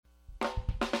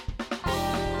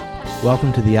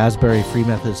Welcome to the Asbury Free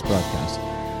Methodist broadcast,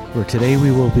 where today we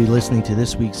will be listening to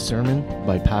this week's sermon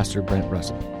by Pastor Brent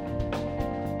Russett.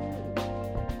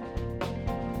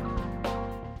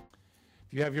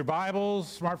 If you have your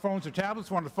Bibles, smartphones, or tablets,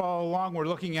 want to follow along, we're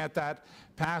looking at that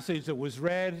passage that was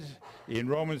read in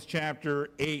Romans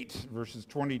chapter 8, verses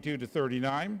 22 to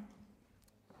 39.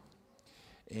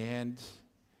 And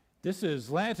this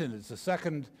is Lenten. It's the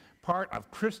second part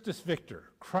of Christus Victor,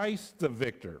 Christ the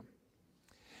Victor.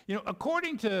 You know,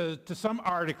 according to some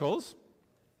articles,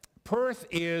 Perth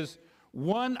is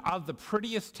one of the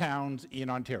prettiest towns in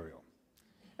Ontario.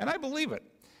 And I believe it.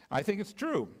 I think it's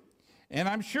true. And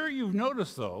I'm sure you've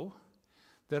noticed, though,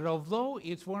 that although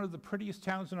it's one of the prettiest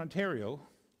towns in Ontario,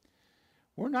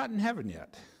 we're not in heaven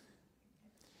yet.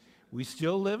 We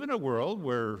still live in a world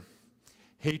where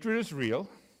hatred is real,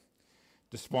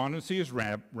 despondency is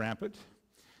rampant,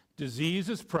 disease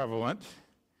is prevalent,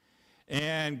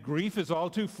 and grief is all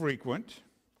too frequent,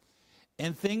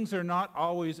 and things are not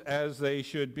always as they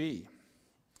should be.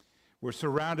 We're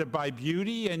surrounded by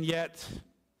beauty, and yet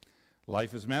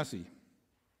life is messy.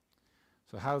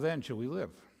 So how then shall we live?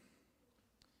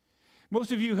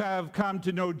 Most of you have come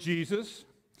to know Jesus.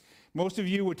 Most of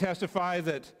you would testify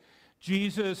that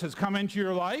Jesus has come into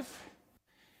your life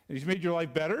and he's made your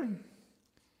life better.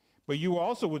 But you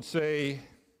also would say,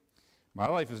 my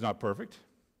life is not perfect.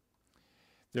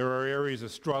 There are areas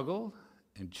of struggle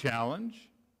and challenge.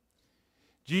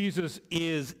 Jesus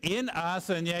is in us,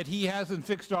 and yet he hasn't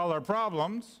fixed all our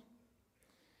problems.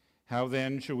 How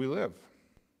then shall we live?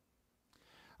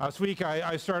 Last week,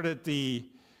 I started the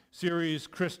series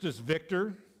Christus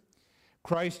Victor.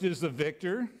 Christ is the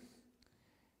victor.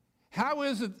 How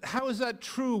is that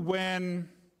true when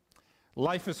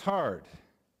life is hard?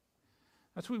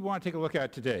 That's what we want to take a look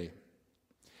at today.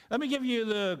 Let me give you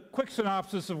the quick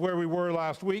synopsis of where we were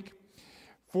last week.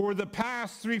 For the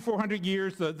past 300-400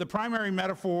 years, the primary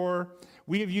metaphor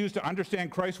we have used to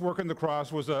understand Christ's work on the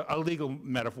cross was a legal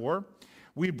metaphor.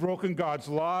 We've broken God's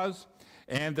laws,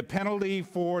 and the penalty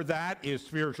for that is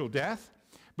spiritual death.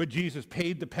 But Jesus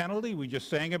paid the penalty. We just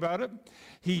sang about it.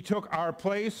 He took our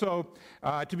place. So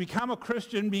to become a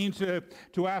Christian means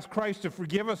to ask Christ to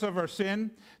forgive us of our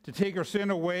sin, to take our sin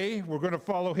away. We're going to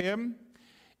follow him.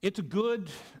 It's a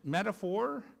good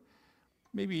metaphor.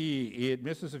 Maybe it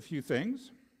misses a few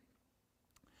things.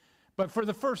 But for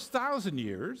the first 1,000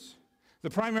 years,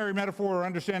 the primary metaphor or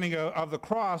understanding of the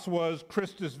cross was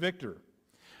Christus Victor.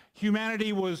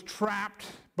 Humanity was trapped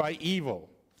by evil,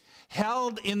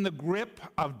 held in the grip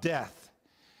of death,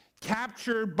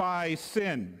 captured by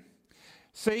sin.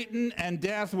 Satan and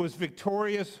death was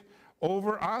victorious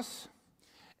over us,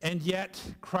 and yet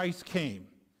Christ came.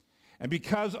 And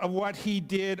because of what he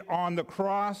did on the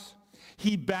cross,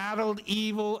 he battled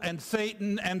evil and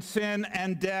Satan and sin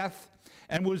and death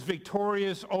and was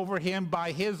victorious over him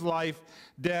by his life,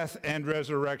 death, and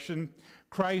resurrection.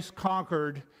 Christ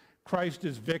conquered. Christ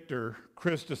is victor,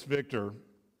 Christus Victor.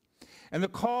 And the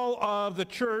call of the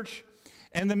church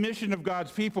and the mission of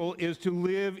God's people is to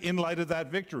live in light of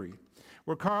that victory.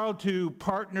 We're called to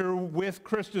partner with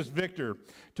Christus Victor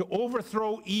to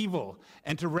overthrow evil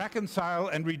and to reconcile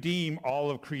and redeem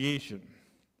all of creation.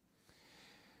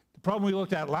 The problem we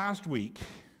looked at last week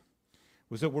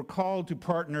was that we're called to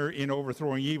partner in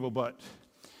overthrowing evil, but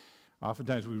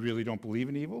oftentimes we really don't believe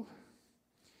in evil.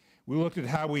 We looked at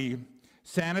how we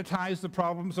sanitize the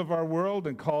problems of our world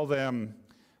and call them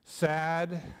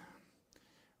sad,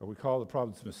 or we call the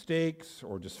problems mistakes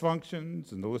or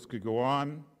dysfunctions, and the list could go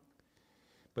on.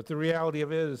 But the reality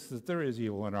of it is that there is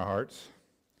evil in our hearts.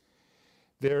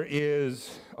 There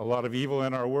is a lot of evil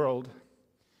in our world,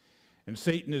 and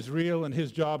Satan is real, and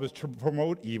his job is to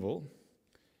promote evil.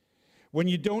 When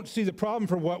you don't see the problem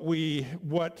for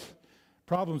what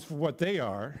problems for what they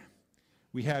are,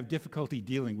 we have difficulty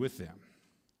dealing with them.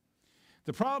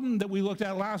 The problem that we looked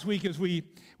at last week is we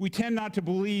tend not to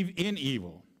believe in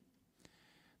evil.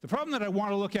 The problem that I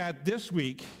want to look at this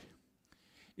week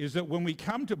is that when we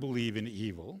come to believe in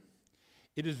evil,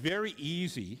 it is very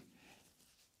easy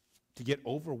to get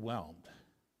overwhelmed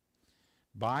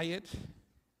by it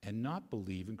and not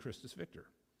believe in Christus Victor.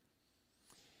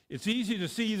 It's easy to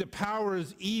see the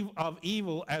powers of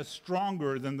evil as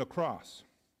stronger than the cross.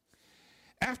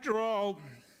 After all,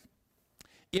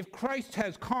 if Christ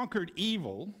has conquered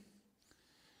evil,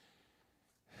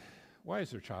 why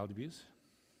is there child abuse,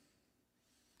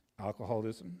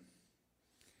 alcoholism,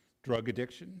 drug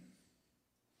addiction?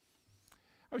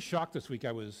 I was shocked this week.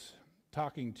 I was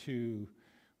talking to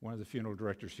one of the funeral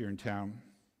directors here in town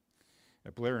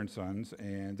at Blair & Sons,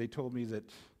 and they told me that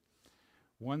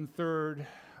 1/3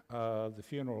 of the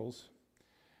funerals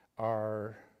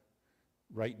are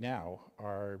right now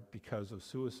are because of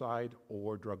suicide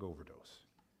or drug overdose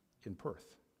in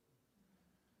Perth.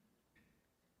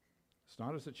 It's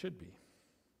not as it should be.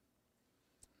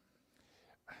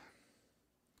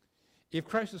 If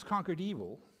Christ has conquered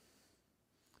evil,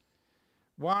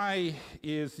 why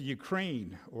is the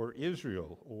Ukraine or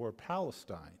Israel or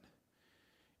Palestine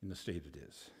in the state it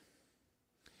is?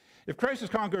 If Christ has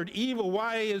conquered evil,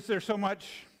 why is there so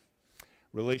much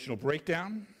relational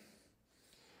breakdown?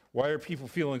 Why are people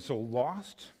feeling so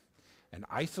lost and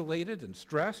isolated and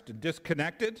stressed and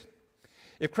disconnected?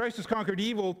 If Christ has conquered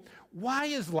evil, why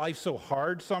is life so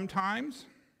hard sometimes?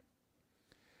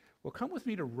 Well, come with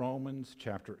me to Romans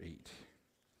chapter 8.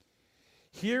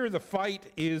 Here the fight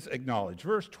is acknowledged.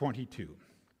 Verse 22.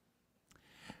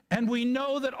 And we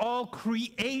know that all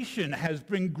creation has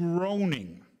been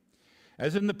groaning,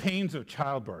 as in the pains of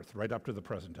childbirth, right up to the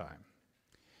present time.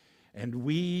 And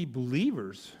we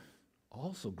believers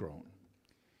also groan,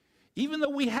 even though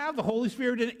we have the Holy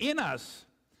Spirit in us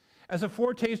as a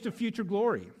foretaste of future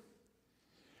glory.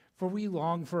 For we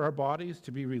long for our bodies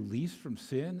to be released from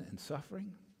sin and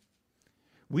suffering.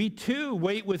 We too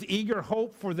wait with eager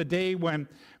hope for the day when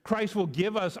Christ will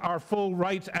give us our full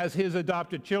rights as his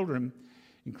adopted children,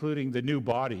 including the new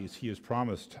bodies he has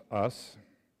promised us.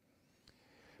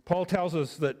 Paul tells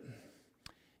us that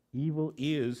evil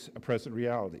is a present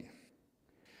reality.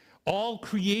 All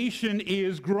creation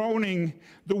is groaning.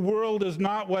 The world is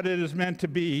not what it is meant to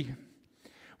be.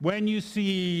 When you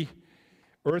see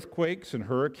earthquakes and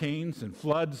hurricanes and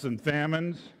floods and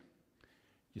famines,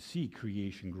 you see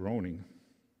creation groaning.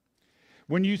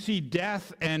 When you see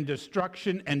death and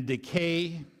destruction and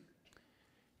decay,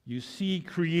 you see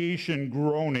creation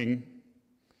groaning.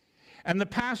 And the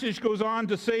passage goes on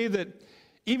to say that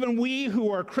even we who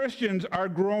are Christians are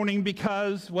groaning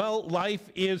because, well, life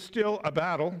is still a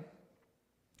battle.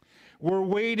 We're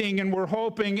waiting and we're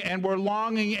hoping and we're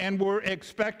longing and we're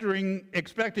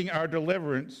expecting our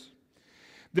deliverance.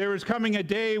 There is coming a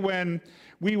day when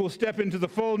we will step into the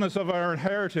fullness of our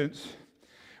inheritance,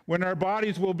 when our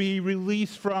bodies will be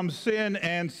released from sin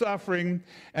and suffering,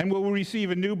 and we'll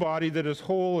receive a new body that is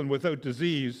whole and without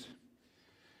disease.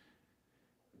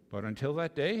 But until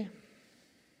that day,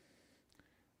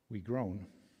 we groan.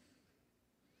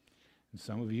 And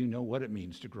some of you know what it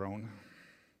means to groan.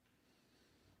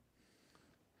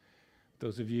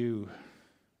 Those of you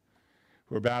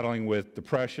who are battling with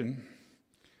depression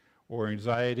or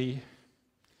anxiety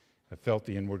have felt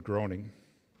the inward groaning.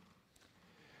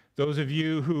 Those of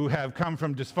you who have come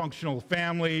from dysfunctional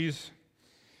families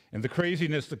and the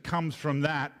craziness that comes from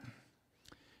that,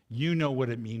 you know what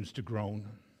it means to groan.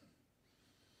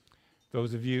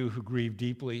 Those of you who grieve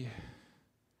deeply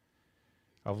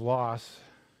of loss,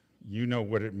 you know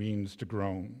what it means to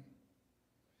groan.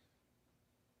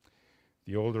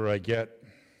 The older I get,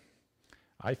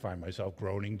 I find myself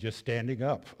groaning just standing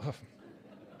up.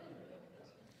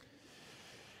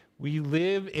 We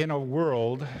live in a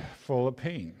world full of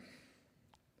pain.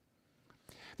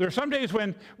 There are some days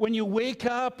when you wake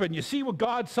up and you see what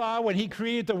God saw when he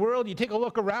created the world, you take a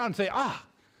look around and say,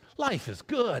 life is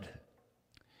good.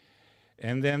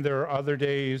 And then there are other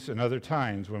days and other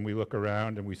times when we look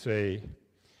around and we say,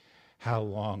 how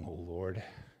long, O Lord,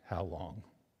 how long?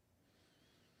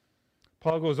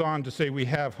 Paul goes on to say we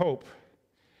have hope.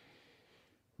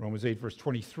 Romans 8, verse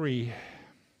 23.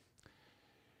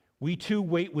 We too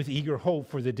wait with eager hope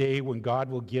for the day when God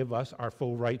will give us our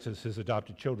full rights as his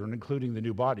adopted children, including the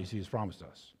new bodies he has promised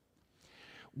us.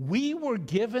 We were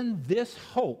given this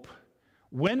hope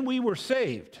when we were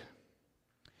saved.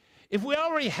 If we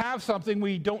already have something,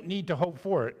 we don't need to hope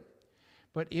for it.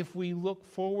 But if we look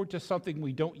forward to something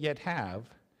we don't yet have,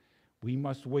 we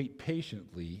must wait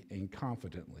patiently and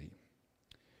confidently.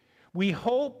 We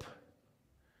hope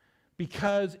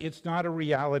because it's not a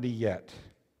reality yet.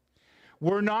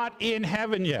 We're not in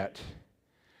heaven yet,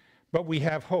 but we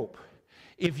have hope.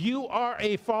 If you are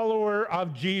a follower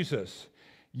of Jesus,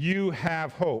 you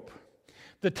have hope.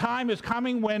 The time is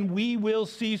coming when we will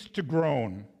cease to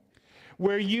groan,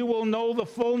 where you will know the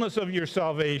fullness of your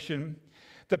salvation.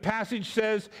 The passage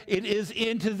says it is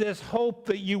into this hope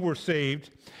that you were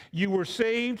saved. You were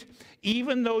saved.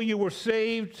 Even though you were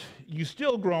saved, you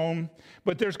still groan,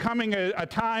 but there's coming a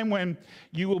time when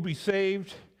you will be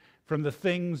saved from the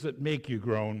things that make you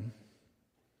groan.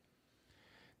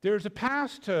 There's a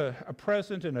past, a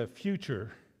present, and a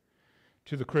future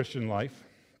to the Christian life.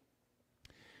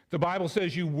 The Bible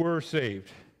says you were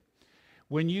saved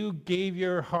when you gave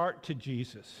your heart to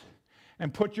Jesus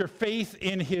and put your faith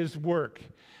in his work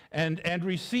and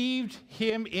received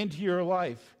him into your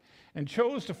life and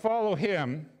chose to follow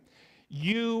him.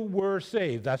 You were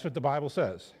saved. That's what the Bible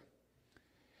says.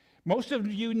 Most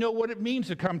of you know what it means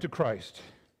to come to Christ.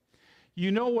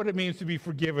 You know what it means to be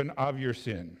forgiven of your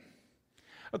sin.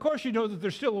 Of course, you know that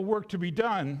there's still a work to be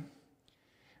done,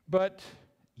 but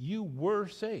you were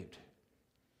saved.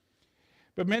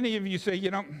 But many of you say,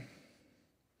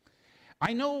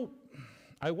 I know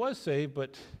I was saved,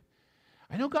 but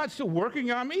I know God's still working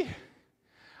on me.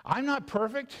 I'm not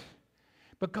perfect,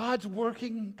 but God's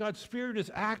working. God's Spirit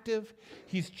is active.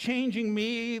 He's changing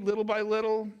me little by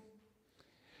little.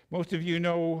 Most of you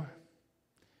know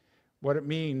what it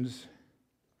means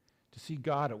to see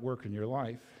God at work in your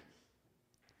life.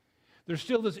 There's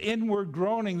still this inward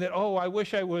groaning that, I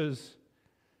wish I was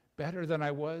better than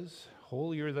I was,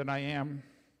 holier than I am.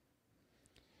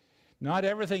 Not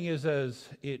everything is as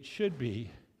it should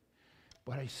be,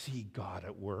 but I see God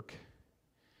at work.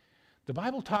 The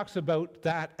Bible talks about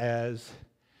that as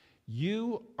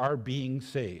you are being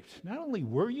saved. Not only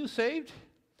were you saved,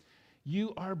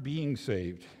 you are being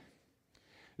saved.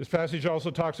 This passage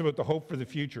also talks about the hope for the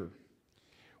future.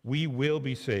 We will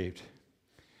be saved.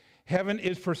 Heaven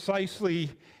is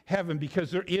precisely heaven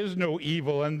because there is no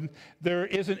evil and there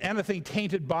isn't anything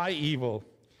tainted by evil.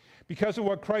 Because of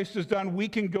what Christ has done, we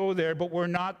can go there, but we're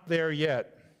not there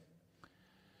yet.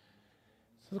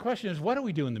 So the question is, what do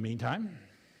we do in the meantime?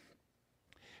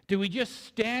 Do we just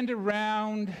stand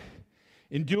around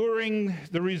enduring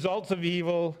the results of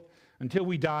evil until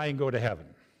we die and go to heaven?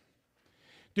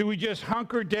 Do we just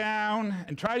hunker down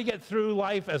and try to get through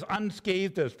life as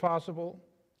unscathed as possible?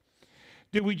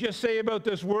 Do we just say about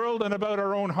this world and about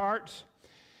our own hearts,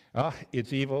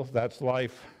 it's evil, that's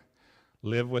life,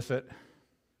 live with it?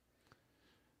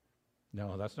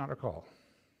 No, that's not our call.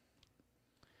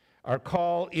 Our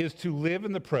call is to live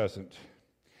in the present.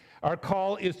 Our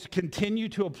call is to continue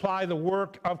to apply the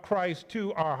work of Christ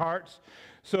to our hearts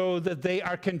so that they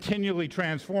are continually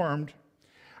transformed.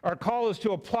 Our call is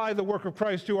to apply the work of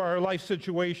Christ to our life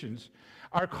situations.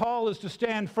 Our call is to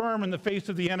stand firm in the face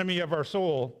of the enemy of our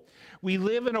soul. We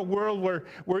live in a world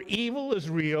where evil is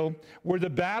real, where the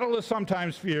battle is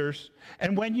sometimes fierce,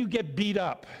 and when you get beat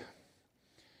up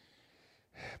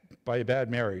by a bad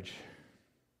marriage,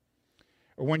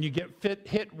 or when you get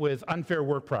hit with unfair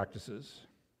work practices,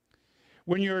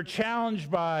 when you're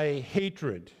challenged by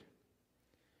hatred,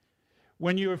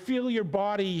 when you feel your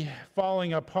body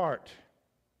falling apart,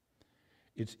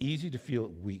 it's easy to feel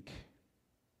weak.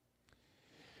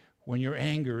 When your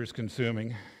anger is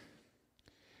consuming,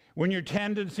 when your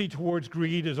tendency towards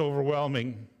greed is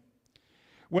overwhelming,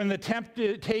 when the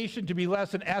temptation to be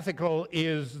less than ethical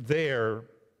is there,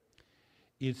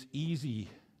 it's easy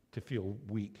to feel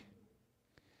weak.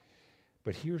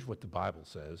 But here's what the Bible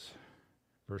says,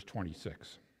 verse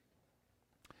 26.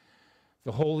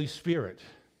 The Holy Spirit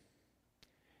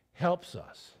helps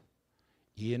us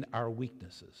in our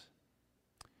weaknesses.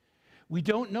 We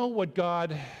don't know what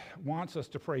God wants us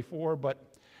to pray for,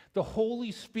 but the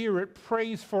Holy Spirit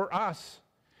prays for us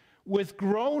with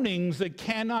groanings that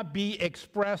cannot be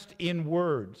expressed in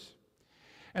words.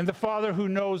 And the Father who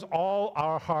knows all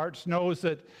our hearts knows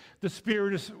that the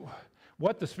Spirit is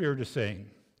what the Spirit is saying.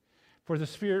 For the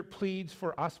Spirit pleads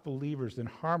for us believers in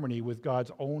harmony with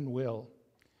God's own will.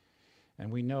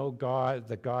 And we know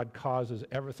that God causes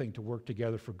everything to work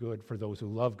together for good for those who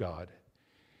love God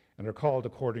and are called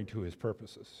according to his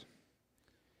purposes.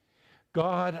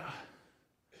 God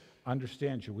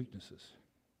understands your weaknesses.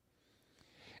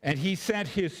 And he sent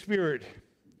his Spirit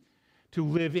to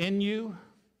live in you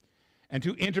and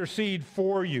to intercede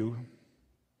for you.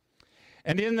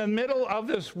 And in the middle of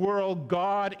this world,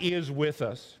 God is with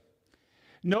us.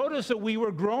 Notice that we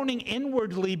were groaning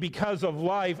inwardly because of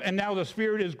life, and now the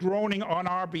Spirit is groaning on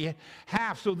our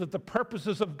behalf so that the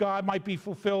purposes of God might be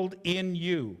fulfilled in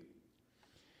you.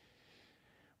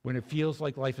 When it feels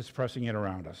like life is pressing in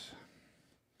around us,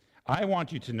 I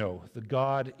want you to know that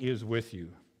God is with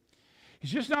you.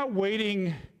 He's just not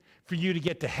waiting for you to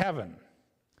get to heaven.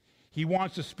 He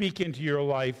wants to speak into your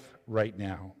life right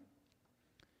now.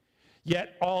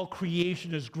 Yet all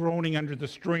creation is groaning under the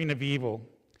strain of evil.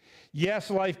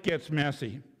 Yes, life gets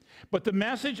messy, but the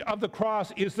message of the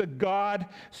cross is that God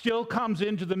still comes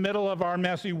into the middle of our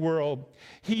messy world.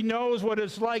 He knows what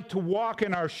it's like to walk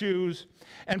in our shoes,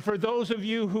 and for those of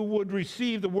you who would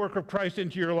receive the work of Christ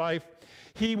into your life,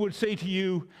 he would say to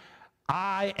you,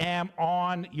 I am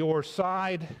on your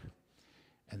side,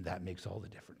 and that makes all the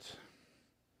difference.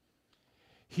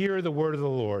 Hear the word of the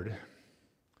Lord.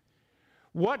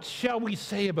 What shall we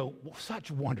say about such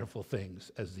wonderful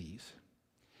things as these?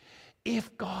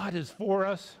 If God is for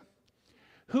us,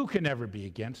 who can ever be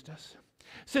against us?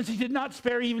 Since he did not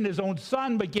spare even his own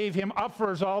son, but gave him up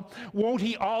for us all, won't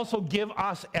he also give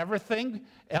us everything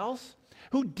else?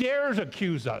 Who dares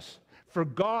accuse us? For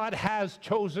God has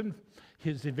chosen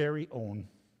his very own.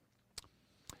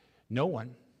 No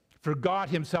one. For God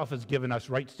himself has given us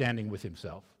right standing with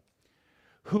himself.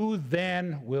 Who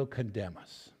then will condemn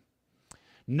us?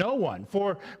 No one.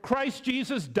 For Christ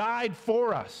Jesus died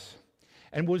for us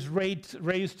and was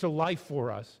raised to life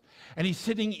for us. And he's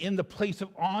sitting in the place of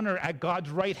honor at God's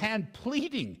right hand,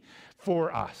 pleading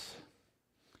for us.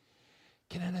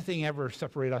 Can anything ever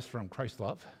separate us from Christ's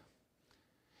love?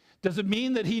 Does it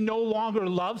mean that he no longer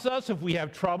loves us if we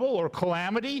have trouble or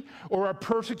calamity, or are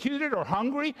persecuted or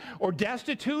hungry or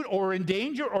destitute or in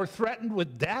danger or threatened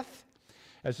with death?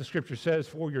 As the scripture says,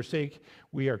 for your sake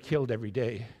we are killed every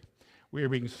day. We are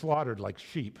being slaughtered like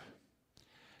sheep.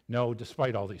 No,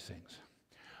 despite all these things,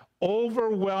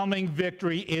 overwhelming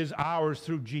victory is ours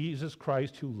through Jesus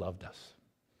Christ who loved us.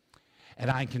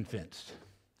 And I'm convinced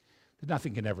that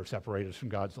nothing can ever separate us from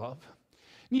God's love.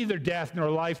 Neither death nor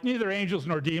life, neither angels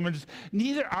nor demons,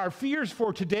 neither our fears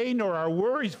for today nor our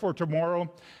worries for tomorrow,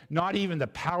 not even the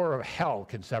power of hell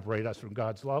can separate us from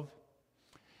God's love.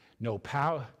 No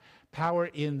power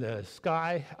in the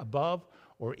sky above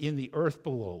or in the earth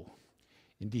below.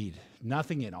 Indeed,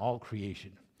 nothing in all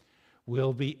creation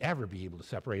will ever be able to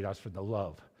separate us from the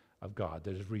love of God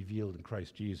that is revealed in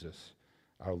Christ Jesus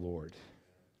our Lord.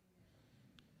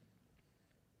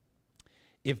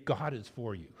 If God is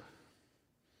for you,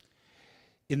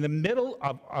 in the middle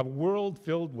of a world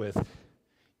filled with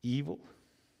evil,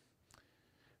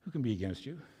 who can be against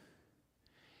you?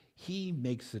 He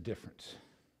makes the difference.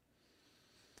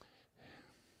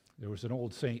 There was an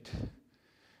old saint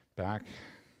back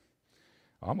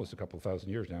almost a couple thousand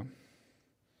years now,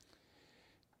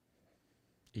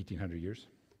 1,800 years.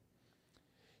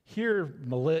 Here,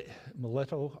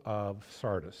 Mileto of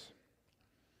Sardis,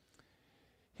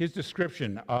 his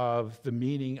description of the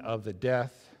meaning of the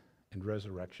death and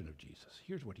resurrection of Jesus.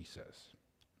 Here's what he says.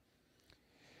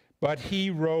 But he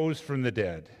rose from the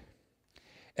dead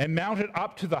and mounted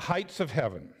up to the heights of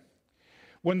heaven.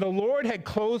 When the Lord had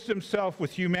clothed himself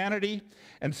with humanity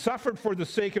and suffered for the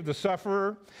sake of the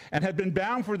sufferer, and had been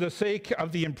bound for the sake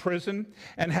of the imprisoned,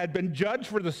 and had been judged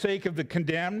for the sake of the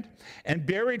condemned, and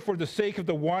buried for the sake of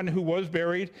the one who was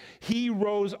buried, he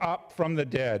rose up from the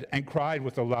dead and cried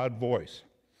with a loud voice,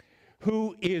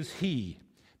 "Who is he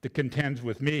that contends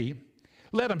with me?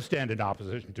 Let him stand in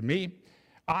opposition to me.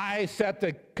 I set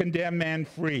the condemned man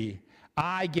free.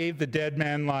 I gave the dead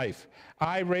man life.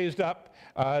 I raised up,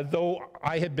 though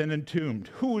I had been entombed.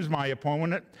 Who is my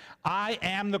opponent? I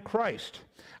am the Christ.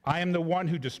 I am the one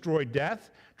who destroyed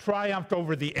death, triumphed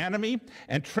over the enemy,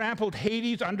 and trampled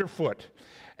Hades underfoot,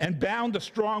 and bound the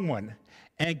strong one,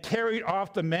 and carried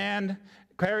off man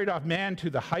to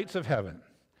the heights of heaven.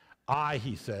 I,"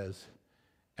 he says,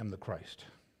 "am the Christ."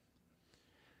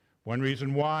 One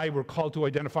reason why we're called to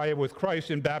identify with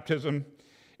Christ in baptism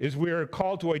is we're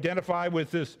called to identify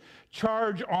with this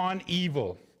charge on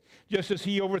evil. Just as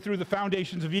he overthrew the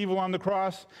foundations of evil on the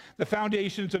cross, the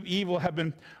foundations of evil have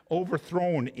been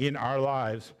overthrown in our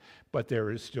lives, but there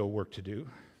is still work to do.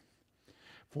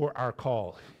 For our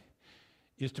call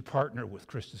is to partner with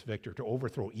Christus Victor to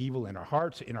overthrow evil in our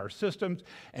hearts, in our systems,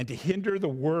 and to hinder the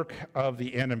work of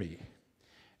the enemy.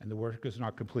 And the work is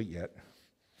not complete yet.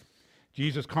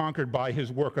 Jesus conquered by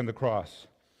his work on the cross.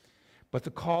 But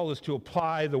the call is to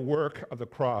apply the work of the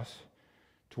cross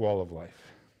to all of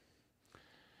life.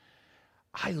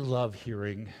 I love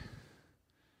hearing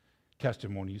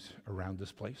testimonies around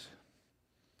this place.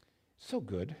 So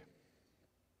good.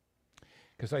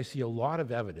 Because I see a lot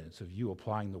of evidence of you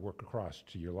applying the work of the cross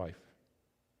to your life.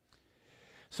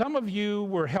 Some of you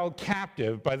were held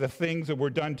captive by the things that were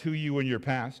done to you in your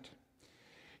past.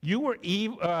 You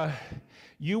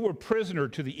were prisoner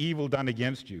to the evil done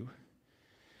against you,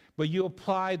 but you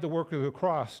applied the work of the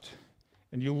cross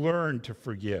and you learned to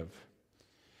forgive.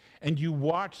 And you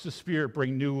watched the Spirit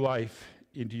bring new life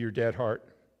into your dead heart.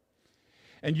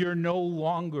 And you're no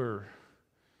longer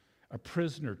a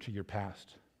prisoner to your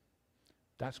past.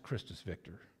 That's Christus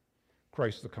Victor,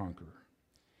 Christ the Conqueror.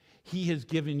 He has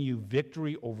given you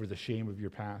victory over the shame of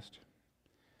your past.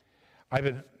 I've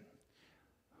been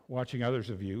watching others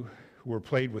of you who are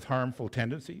plagued with harmful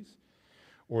tendencies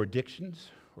or addictions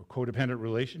or codependent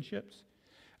relationships,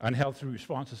 unhealthy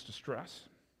responses to stress.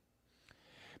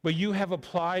 But you have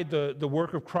applied the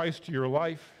work of Christ to your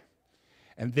life,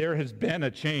 and there has been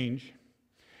a change.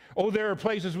 Oh, there are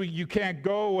places where you can't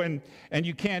go and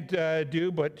you can't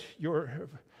do, but your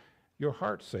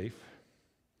heart's safe.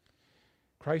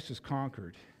 Christ has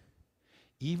conquered.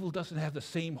 evil doesn't have the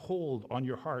same hold on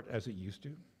your heart as it used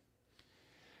to.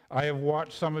 I have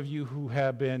watched some of you who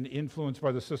have been influenced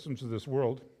by the systems of this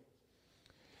world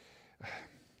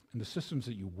and the systems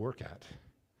that you work at.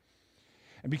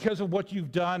 And because of what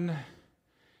you've done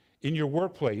in your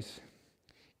workplace,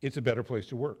 it's a better place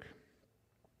to work.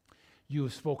 You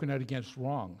have spoken out against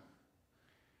wrong,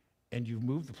 and you've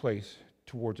moved the place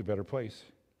towards a better place,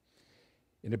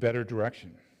 in a better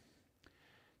direction.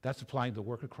 That's applying the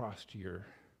work of the cross to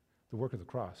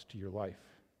your life.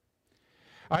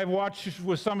 I've watched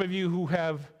with some of you who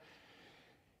have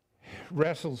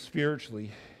wrestled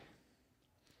spiritually.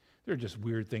 There are just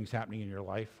weird things happening in your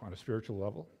life on a spiritual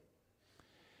level.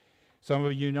 Some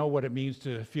of you know what it means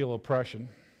to feel oppression.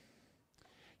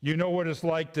 You know what it's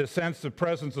like to sense the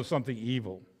presence of something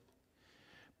evil.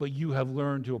 But you have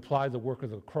learned to apply the work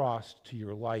of the cross to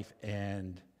your life,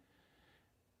 and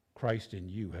Christ in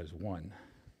you has won.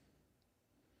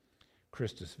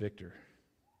 Christus Victor.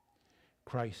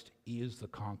 Christ is the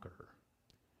conqueror.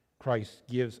 Christ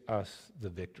gives us the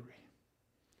victory.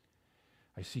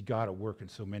 I see God at work in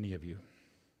so many of you,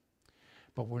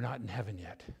 but we're not in heaven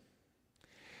yet.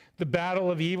 The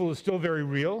battle of evil is still very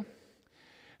real.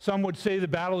 Some would say the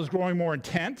battle is growing more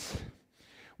intense.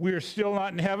 We are still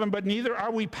not in heaven, but neither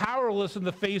are we powerless in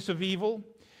the face of evil.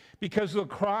 Because of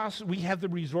the cross, we have the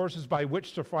resources by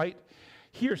which to fight.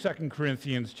 Here, 2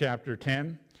 Corinthians chapter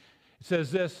 10, it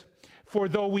says this, "For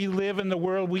though we live in the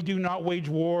world, we do not wage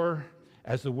war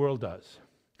as the world does."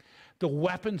 The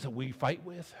weapons that we fight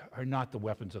with are not the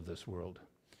weapons of this world.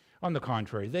 On the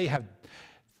contrary, they have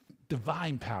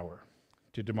divine power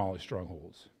to demolish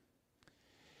strongholds.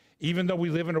 Even though we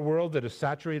live in a world that is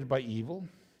saturated by evil,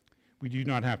 we do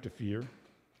not have to fear,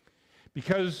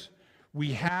 because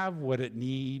we have what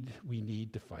we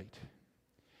need to fight.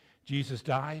 Jesus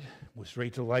died, was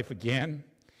raised to life again.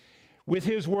 With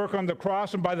his work on the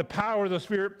cross and by the power of the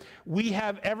Spirit, we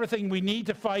have everything we need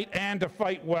to fight, and to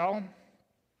fight well.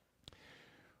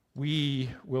 We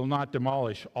will not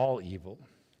demolish all evil.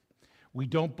 We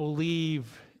don't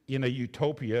believe in a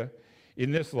utopia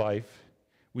in this life.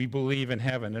 We believe in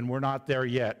heaven, and we're not there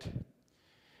yet.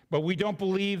 But we don't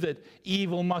believe that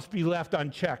evil must be left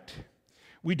unchecked.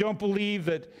 We don't believe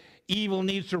that evil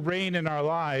needs to reign in our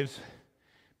lives,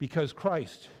 because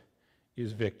Christ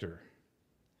is victor.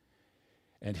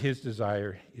 And his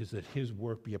desire is that his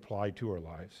work be applied to our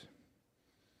lives.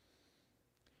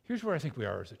 Here's where I think we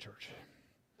are as a church.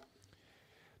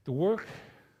 The work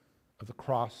of the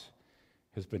cross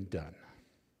has been done.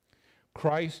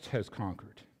 Christ has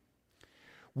conquered.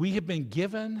 We have been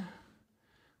given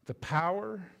the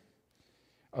power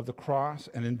of the cross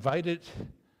and invited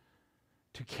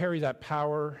to carry that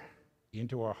power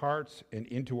into our hearts and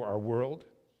into our world.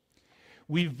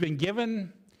 We've been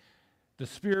given the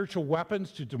spiritual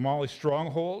weapons to demolish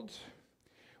strongholds.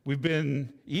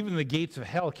 Even the gates of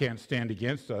hell can't stand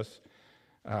against us,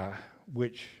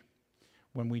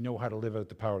 when we know how to live out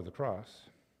the power of the cross.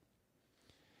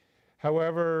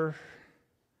 However,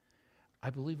 I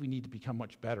believe we need to become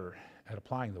much better at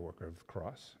applying the work of the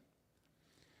cross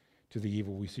to the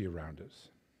evil we see around us.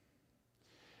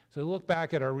 So look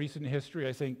back at our recent history.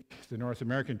 I think the North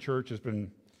American church has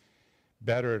been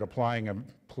better at applying a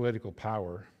political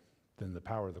power than the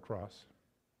power of the cross.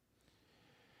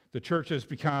 The church has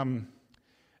become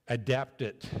adept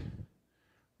at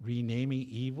renaming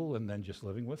evil and then just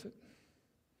living with it,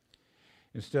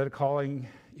 instead of calling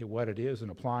it what it is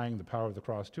and applying the power of the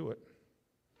cross to it.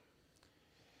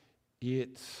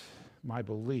 It's my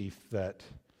belief that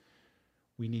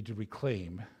we need to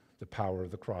reclaim the power of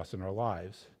the cross in our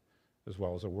lives as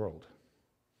well as our world.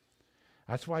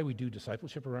 That's why we do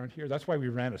discipleship around here. That's why we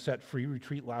ran a set-free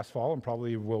retreat last fall, and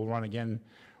probably will run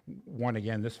one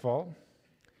again this fall.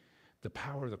 The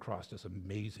power of the cross does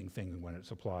amazing things when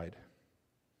it's applied.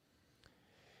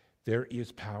 There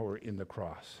is power in the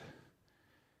cross.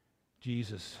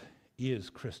 Jesus is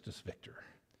Christus Victor.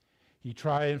 He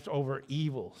triumphed over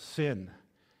evil, sin,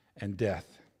 and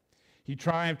death. He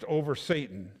triumphed over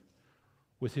Satan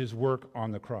with his work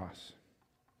on the cross.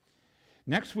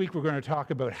 Next week, we're going to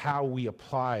talk about how we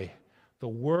apply the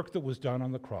work that was done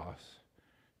on the cross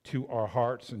to our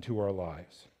hearts and to our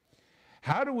lives.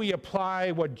 How do we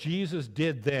apply what Jesus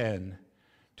did then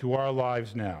to our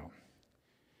lives now?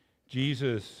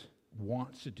 Jesus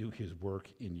wants to do his work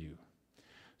in you.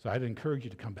 So I'd encourage you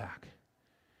to come back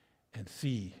and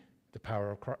see the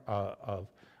power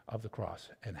of the cross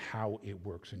and how it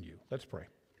works in you. Let's pray.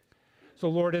 So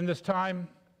Lord, in this time,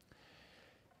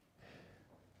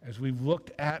 as we've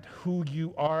looked at who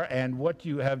you are and what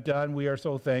you have done, we are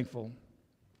so thankful.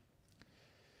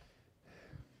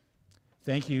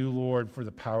 Thank you, Lord, for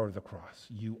the power of the cross.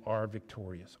 You are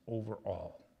victorious over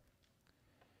all.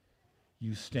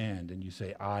 You stand and you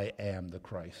say, I am the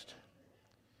Christ.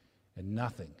 And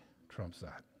nothing trumps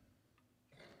that.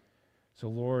 So,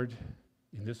 Lord,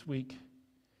 in this week,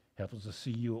 help us to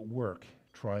see you at work,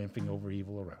 triumphing over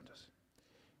evil around us.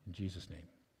 In Jesus' name,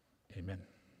 amen.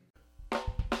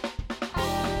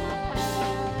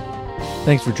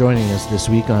 Thanks for joining us this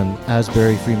week on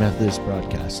Asbury Free Methodist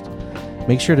Broadcast.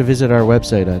 Make sure to visit our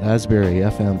website at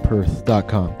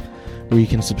asburyfmperth.com, where you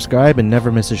can subscribe and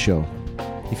never miss a show.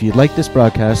 If you'd like this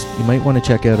broadcast, you might want to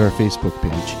check out our Facebook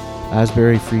page,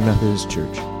 Asbury Free Methodist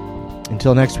Church.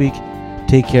 Until next week,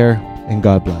 take care and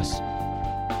God bless.